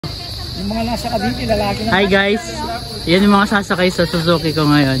Yung mga nasa kabiti, lalaki na. Hi guys! Yan yung mga sasakay sa Suzuki ko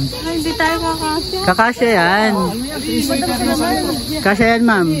ngayon. Ay, hindi tayo kakasya. Kakasya yan. Kasya yan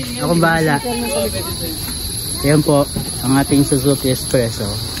ma'am. Akong bahala. Yan po, ang ating Suzuki S-Presso.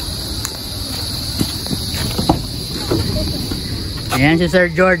 Ayan si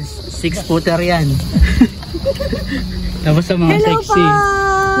Sir George. 6-footer yan. Tapos sa mga sexy.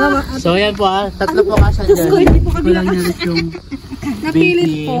 So yan po ha. Tatlo po kasya dyan. Kulang niya rin yung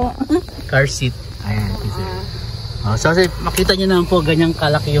napilit po. Car seat. Ayan. Oh, so makita nyo naman po ganyang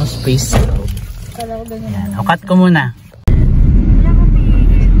kalaki yung space. Ayan. O, cut ko muna.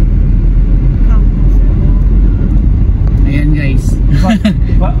 Ayan guys.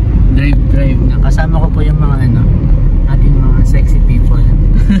 Drive na. Kasama ko po yung mga ating mga sexy people.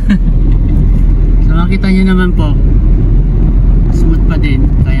 So makita nyo naman po, smooth pa din,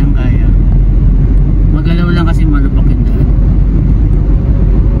 kayang kaya. Magalaw lang kasi malupok yung daan.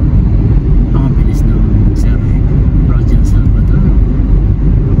 Pangabilis na Sir Project Salvador.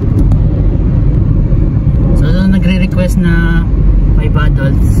 So doon nagre-request na 5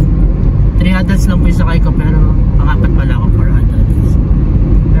 adults. 3 adults lang po yung sakay ko, pero pang-apat pala ako 4 adults.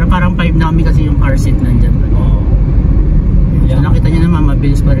 Pero parang 5 na kami kasi yung car seat nandyan. So nakita nyo naman,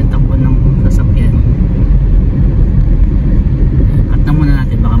 mabilis pa rin takbo ng sasakyan. Cut na muna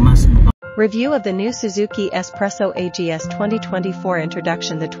natin, baka mas Review of the new Suzuki S-Presso AGS 2024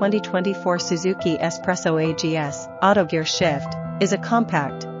 introduction. The 2024 Suzuki S-Presso AGS Auto Gear Shift is a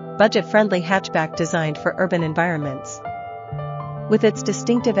compact, budget-friendly hatchback designed for urban environments. With its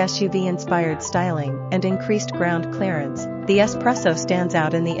distinctive SUV-inspired styling and increased ground clearance, the S-Presso stands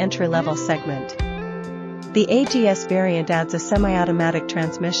out in the entry-level segment. The AGS variant adds a semi-automatic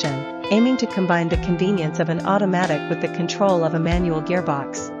transmission, aiming to combine the convenience of an automatic with the control of a manual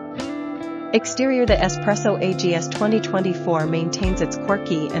gearbox. Exterior: the S-Presso AGS 2024 maintains its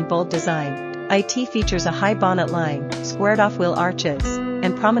quirky and bold design. IT features a high bonnet line, squared-off wheel arches,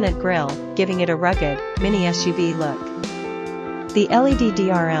 and prominent grille, giving it a rugged, mini SUV look. The LED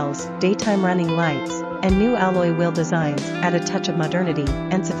DRLs, daytime running lights, and new alloy wheel designs add a touch of modernity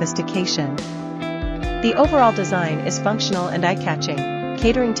and sophistication. The overall design is functional and eye-catching,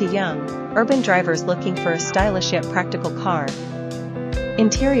 catering to young, urban drivers looking for a stylish yet practical car.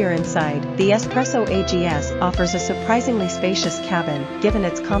 Interior: inside, the S-Presso AGS offers a surprisingly spacious cabin, given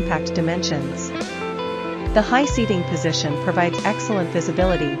its compact dimensions. The high seating position provides excellent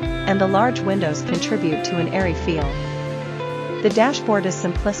visibility, and the large windows contribute to an airy feel. The dashboard is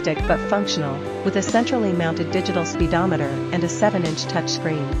simplistic but functional, with a centrally mounted digital speedometer and a 7-inch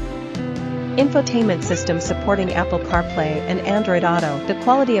touchscreen. Infotainment system supporting Apple CarPlay and Android Auto. The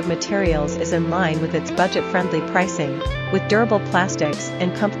quality of materials is in line with its budget-friendly pricing, with durable plastics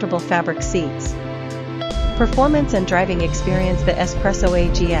and comfortable fabric seats. Performance and driving experience: the S-Presso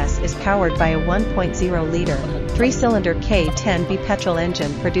AGS is powered by a 1.0-liter, 3-cylinder K10B petrol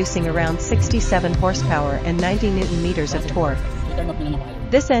engine producing around 67 horsepower and 90 Nm of torque.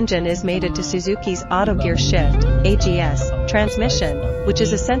 This engine is mated to Suzuki's Auto Gear Shift (AGS) transmission, which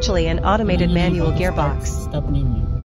is essentially an automated manual gearbox.